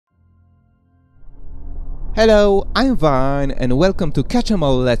Hello, I'm Vine and welcome to Catch 'em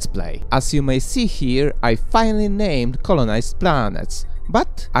All Let's Play. As you may see here, I finally named colonized planets,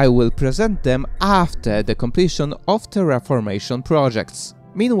 but I will present them after the completion of terraformation projects.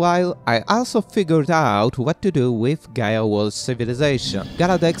 Meanwhile, I also figured out what to do with Gaia World civilization.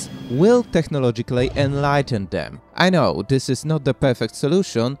 Galadex will technologically enlighten them. I know this is not the perfect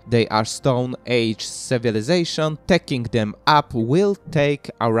solution, they are Stone Age civilization, teching them up will take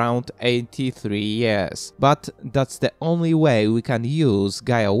around 83 years. But that's the only way we can use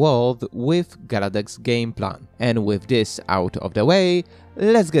Gaia World with Galadex game plan. And with this out of the way,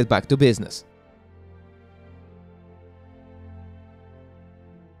 let's get back to business.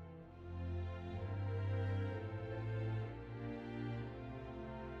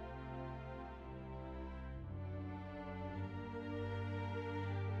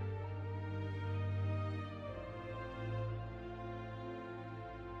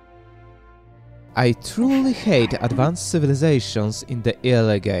 I truly hate advanced civilizations in the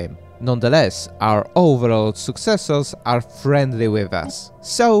early game. Nonetheless, our overall successors are friendly with us.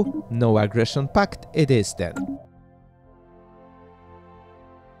 So, no aggression pact it is then.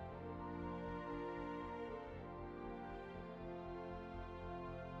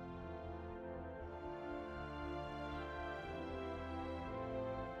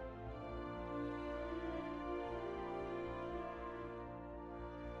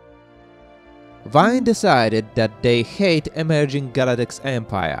 Vine decided that they hate emerging Galadex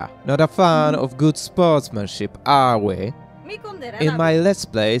Empire. Not a fan of good sportsmanship, are we? In my Let's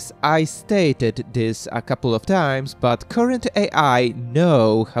Plays, I stated this a couple of times, but current AI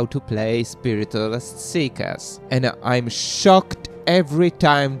know how to play spiritualist seekers. And I'm shocked every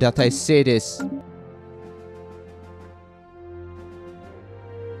time that I see this.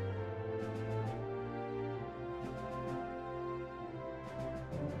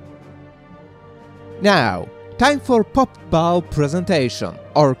 Now, time for Pop Ball presentation.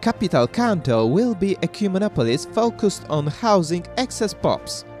 Our capital Kanto will be a Cumulonipolis focused on housing excess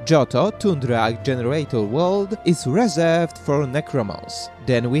pops. Johto, Tundra Generator World, is reserved for Necromons.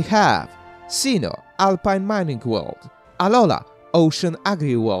 Then we have Sinnoh, Alpine Mining World, Alola, Ocean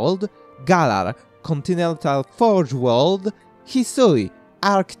Agri World, Galar, Continental Forge World, Hisui,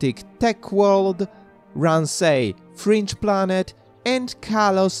 Arctic Tech World, Ransei, Fringe Planet, and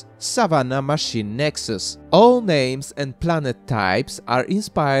Kalos Savannah Machine Nexus. All names and planet types are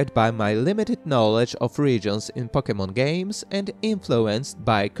inspired by my limited knowledge of regions in Pokemon games and influenced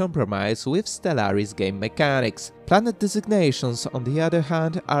by compromise with Stellaris game mechanics. Planet designations, on the other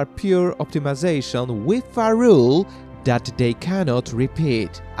hand, are pure optimization with a rule that they cannot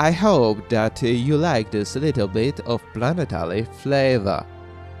repeat. I hope that you like this little bit of planetary flavor.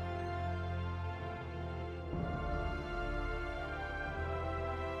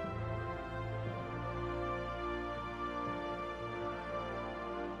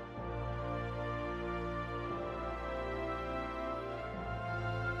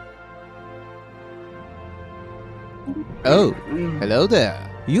 Oh, hello there.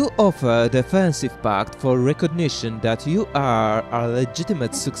 You offer a defensive pact for recognition that you are a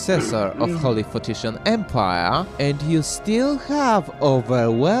legitimate successor of Holy Photician Empire, and you still have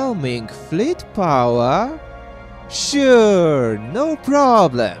overwhelming fleet power? Sure, no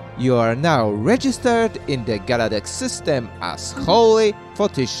problem. You are now registered in the Galadex system as Holy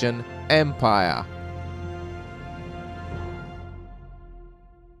Photician Empire.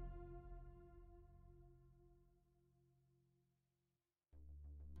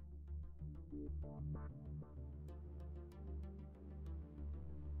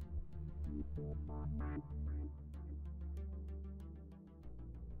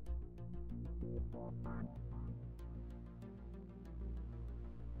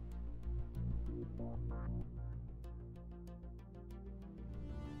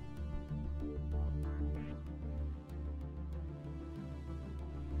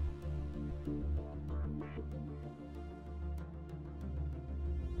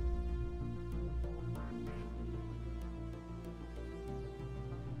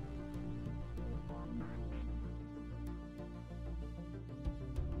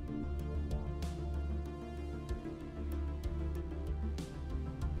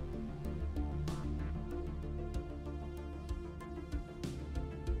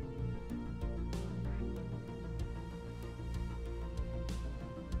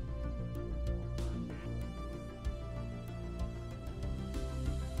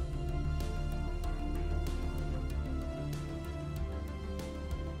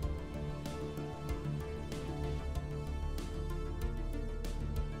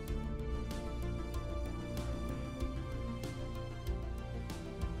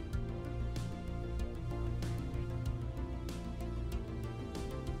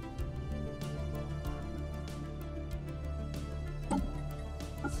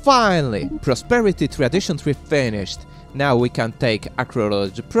 Finally, Prosperity Tradition Tree finished. Now we can take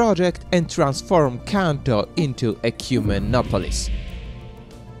Acrology project and transform Canto into Ecumenopolis.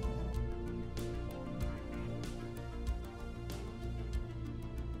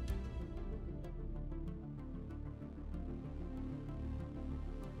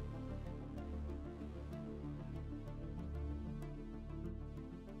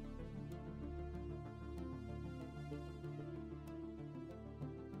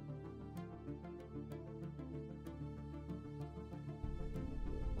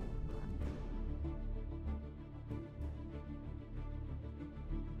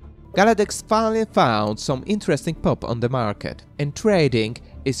 Galadex finally found some interesting pop on the market, and trading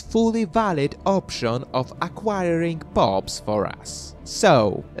is fully valid option of acquiring pops for us.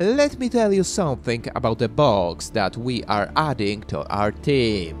 So, let me tell you something about the Borgs that we are adding to our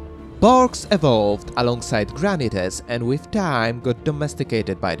team. Borgs evolved alongside Granites and with time got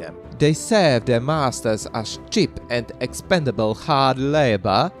domesticated by them. They serve their masters as cheap and expendable hard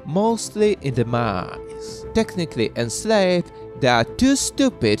labor, mostly in the mines. Technically enslaved, they are too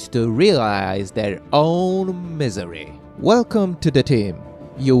stupid to realize their own misery. Welcome to the team.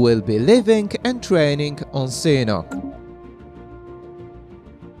 You will be living and training on Xeno.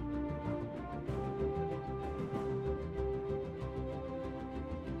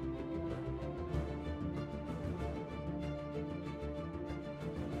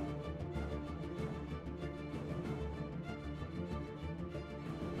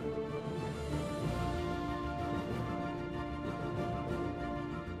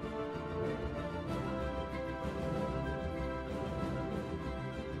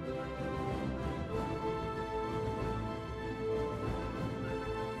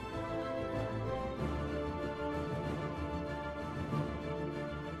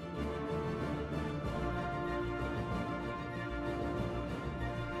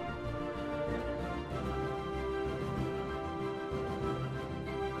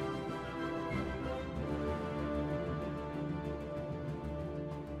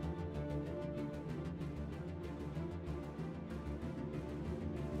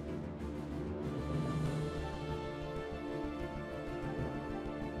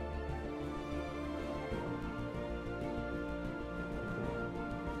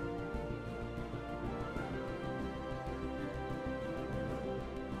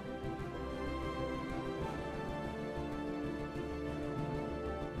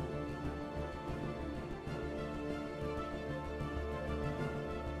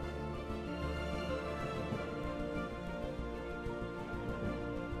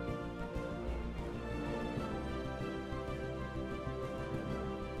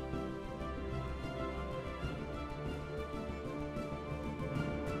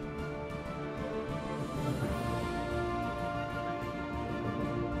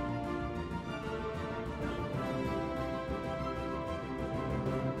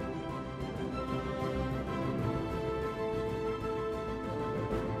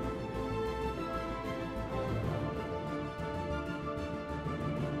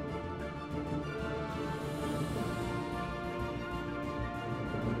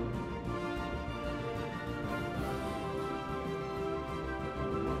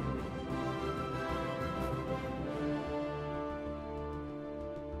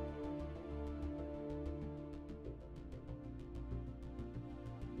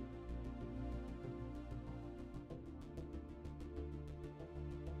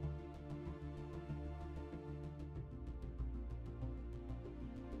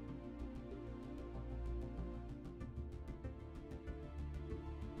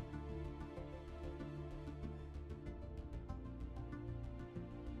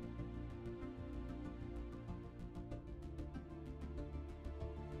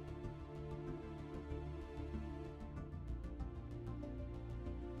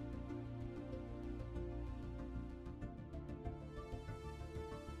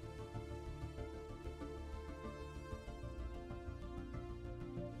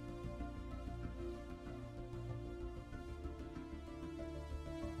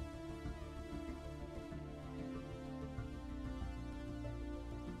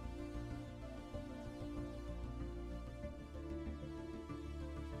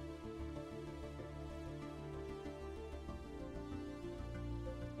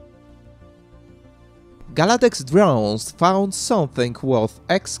 Galadex drones found something worth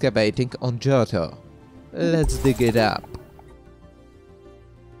excavating on Johto. Let's dig it up.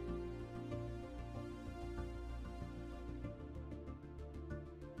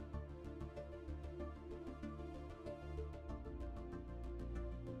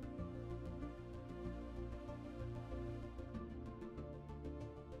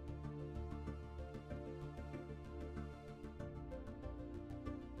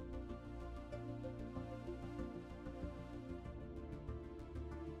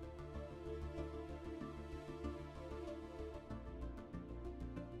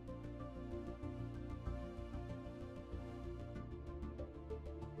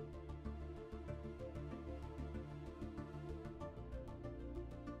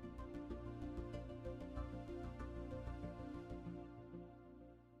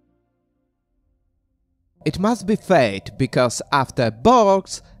 It must be fate, because after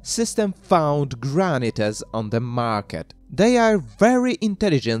Borgs, system found Granites on the market. They are very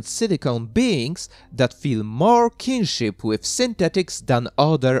intelligent silicon beings that feel more kinship with synthetics than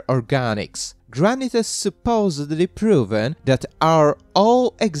other organics. Granites supposedly proven that our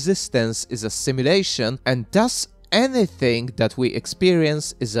all existence is a simulation and thus anything that we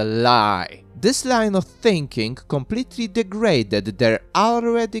experience is a lie. This line of thinking completely degraded their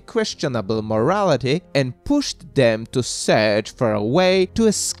already questionable morality and pushed them to search for a way to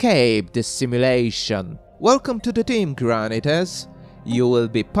escape this simulation. Welcome to the team, Granites. You will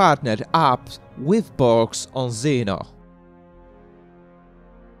be partnered up with Borgs on Xeno.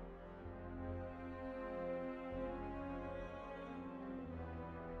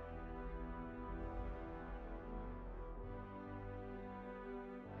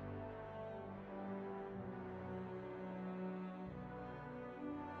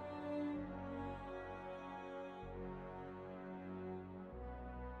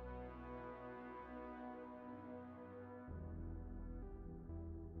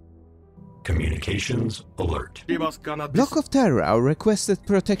 Communications alert. Block of Terra requested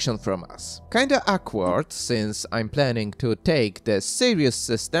protection from us. Kinda awkward, since I'm planning to take the Sirius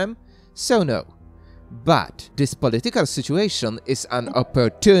system, so no. But this political situation is an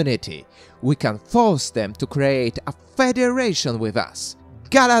opportunity. We can force them to create a federation with us.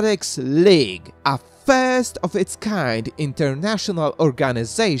 Galadex League, a first of its kind international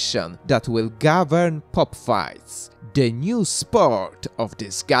organization that will govern pop fights. The new sport of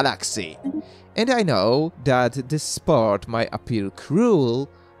this galaxy. And I know that this sport might appear cruel,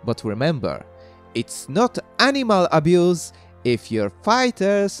 but remember, it's not animal abuse if your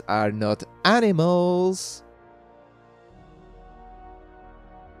fighters are not animals.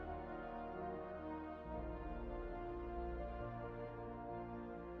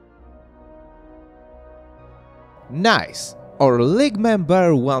 Nice! Our league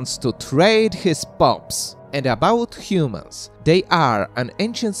member wants to trade his pops. And about humans, they are an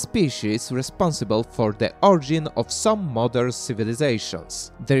ancient species responsible for the origin of some modern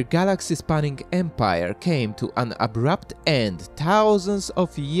civilizations. Their galaxy-spanning empire came to an abrupt end thousands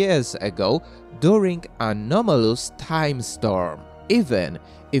of years ago during an anomalous time storm. Even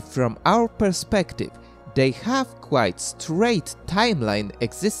if from our perspective they have quite straight timeline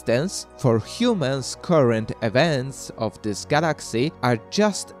existence, for humans current events of this galaxy are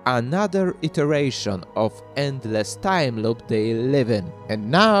just another iteration of endless time loop they live in.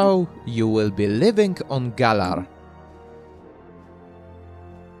 And now you will be living on Galar.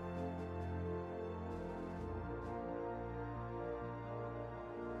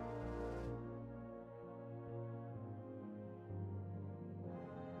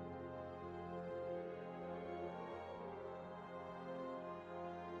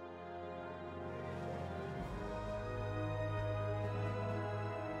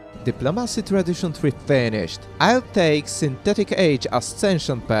 Diplomacy Tradition 3 finished. I'll take Synthetic Age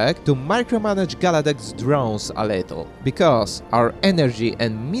Ascension Pack to micromanage Galadex drones a little, because our energy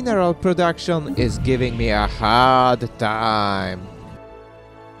and mineral production is giving me a hard time.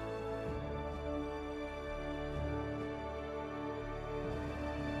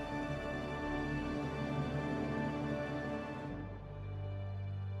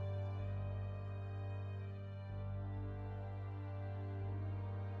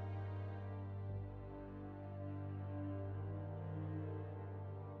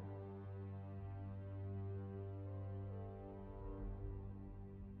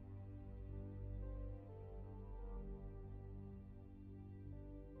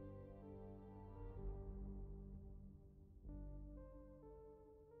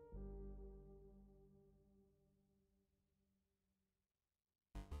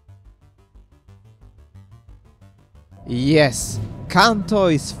 Yes, Kanto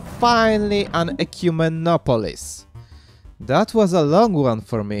is finally an ecumenopolis. That was a long one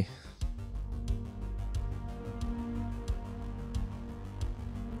for me.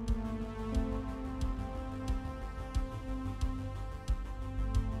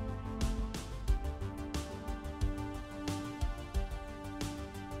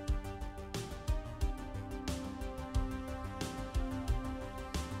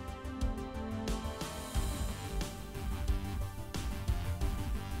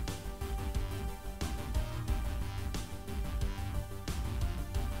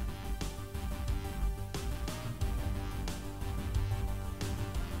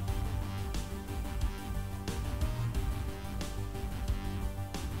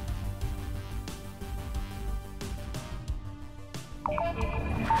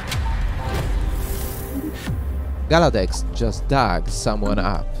 Galadex just dug someone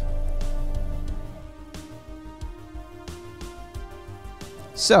up.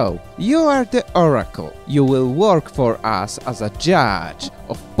 So, you are the Oracle. You will work for us as a judge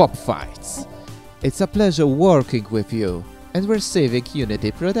of pop fights. It's a pleasure working with you and receiving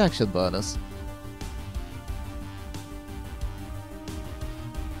Unity production bonus.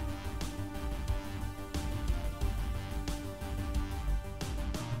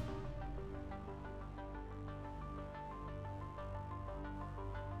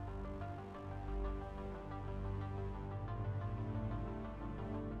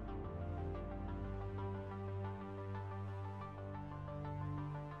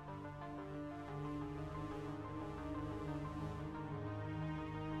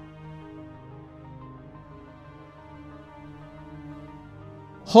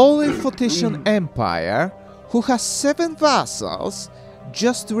 Holy Photician Empire, who has 7 vassals,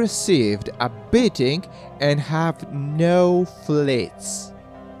 just received a beating and have no fleets.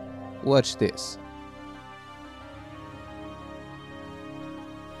 Watch this.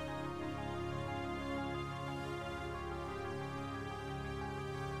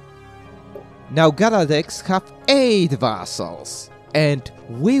 Now Galadex have 8 vassals, and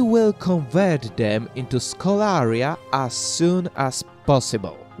we will convert them into Scholaria as soon as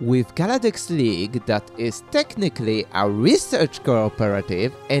possible. With Galadex League, that is technically a research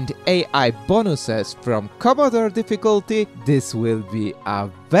cooperative, and AI bonuses from Commodore difficulty, this will be a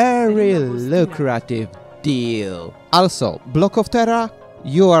very lucrative deal. Also, Block of Terra,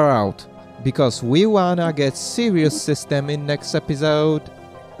 you are out, because we wanna get serious system in next episode.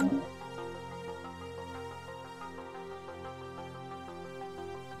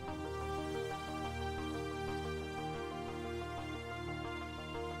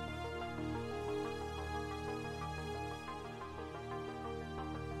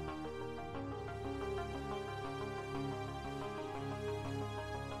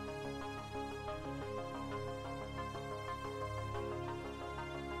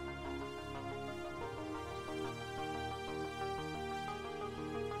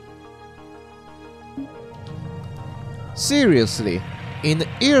 Seriously, in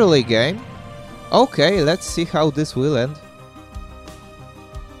early game? Okay, let's see how this will end.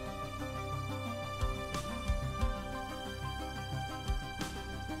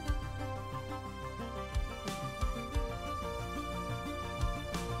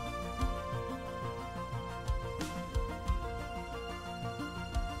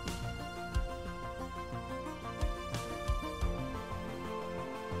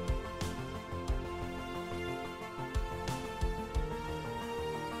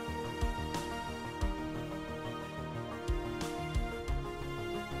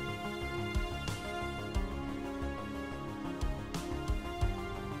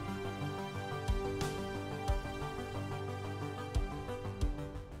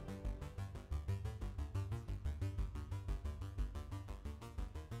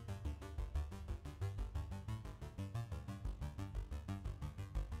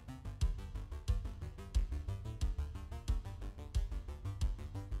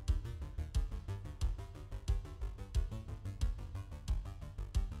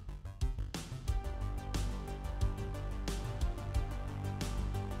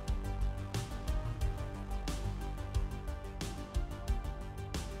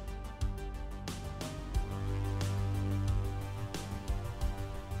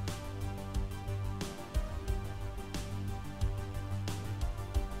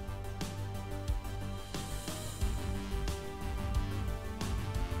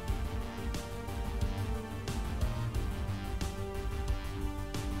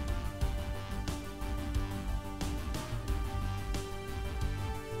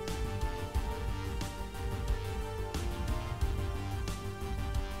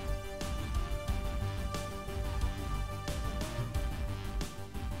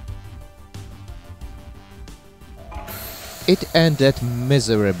 It ended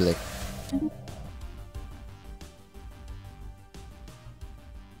miserably.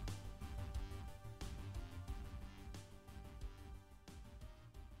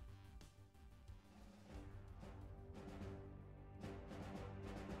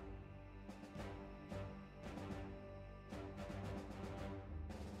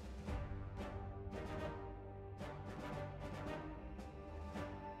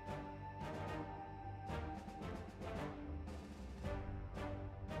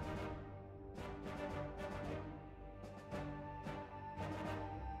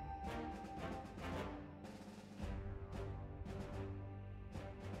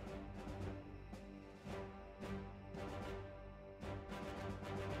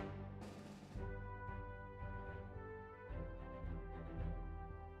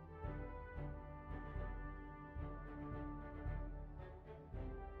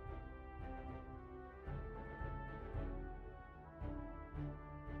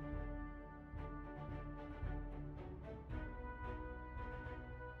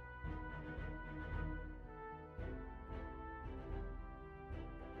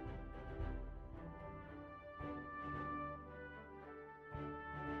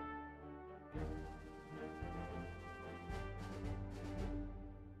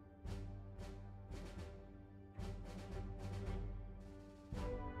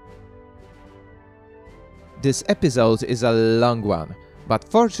 This episode is a long one, but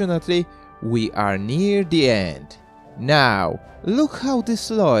fortunately we are near the end. Now, look how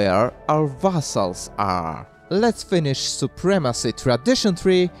disloyal our vassals are. Let's finish Supremacy Tradition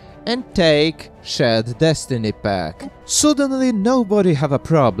Tree and take Shared Destiny Pack. Suddenly nobody have a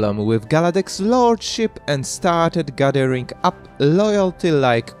problem with Galadex lordship and started gathering up loyalty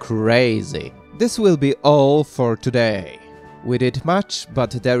like crazy. This will be all for today. We did much,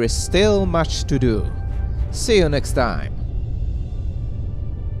 but there is still much to do. See you next time.